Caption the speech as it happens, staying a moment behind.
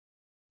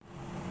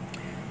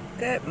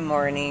Good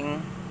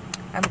morning.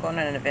 I'm going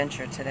on an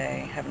adventure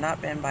today. Have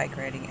not been bike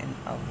riding in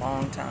a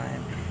long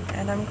time,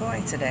 and I'm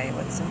going today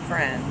with some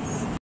friends.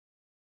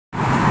 So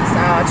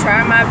I'll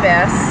try my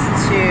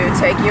best to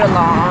take you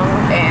along,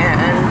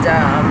 and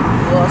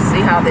we'll see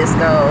how this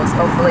goes.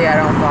 Hopefully I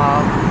don't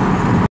fall.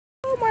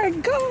 Oh my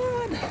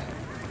God!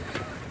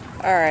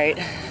 All right.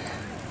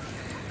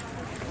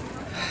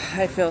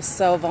 I feel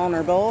so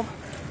vulnerable.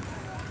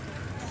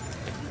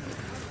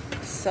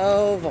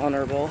 So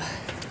vulnerable.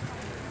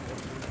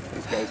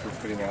 These guys were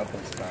putting out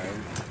those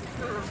signs.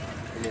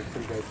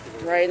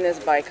 Riding this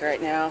bike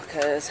right now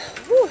because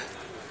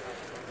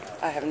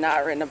I have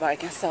not ridden a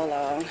bike in so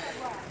long.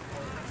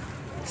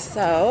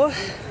 So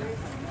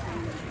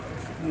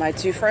my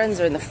two friends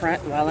are in the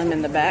front while I'm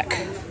in the back,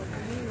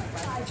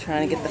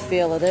 trying to get the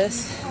feel of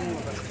this,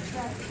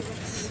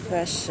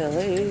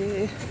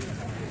 especially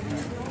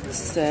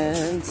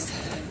since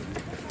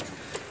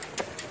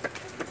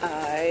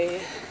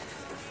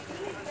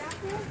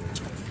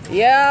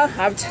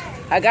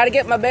I got to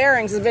get my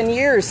bearings. It's been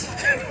years.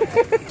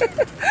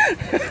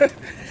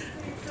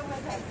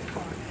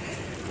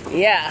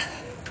 Yeah.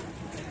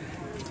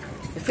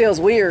 It feels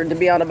weird to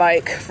be on a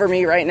bike for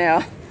me right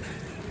now.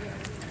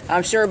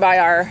 I'm sure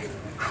by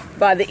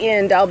the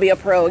end I'll be a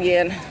pro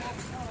again.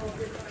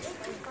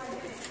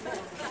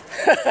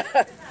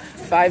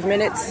 5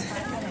 minutes.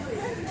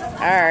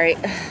 All right,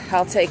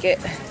 I'll take it.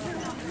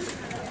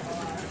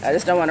 I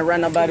just don't want to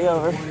run nobody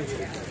over.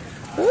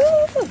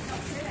 Woo.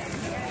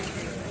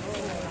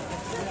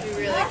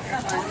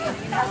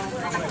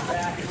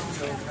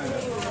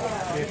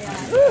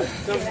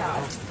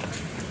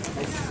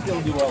 I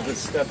still do all this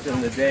stuff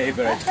in the day,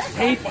 but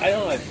I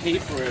don't pay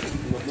for it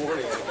in the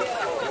morning.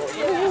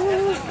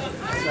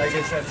 So I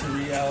guess that's a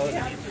reality.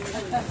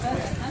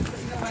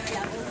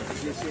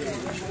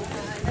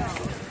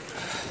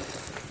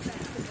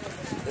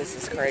 This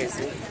is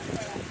crazy.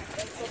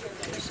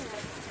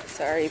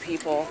 Sorry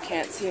people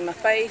can't see my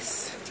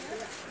face.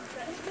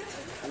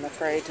 I'm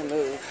afraid to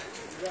move.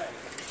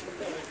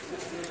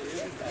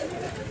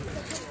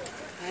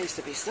 I used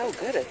to be so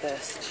good at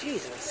this.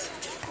 Jesus.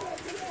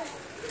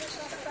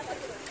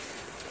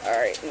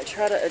 Alright, I'm going to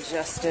try to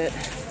adjust it.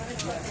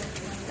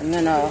 And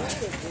then oh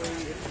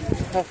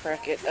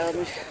frick it.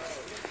 I'm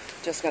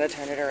just going to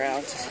turn it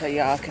around so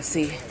y'all can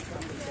see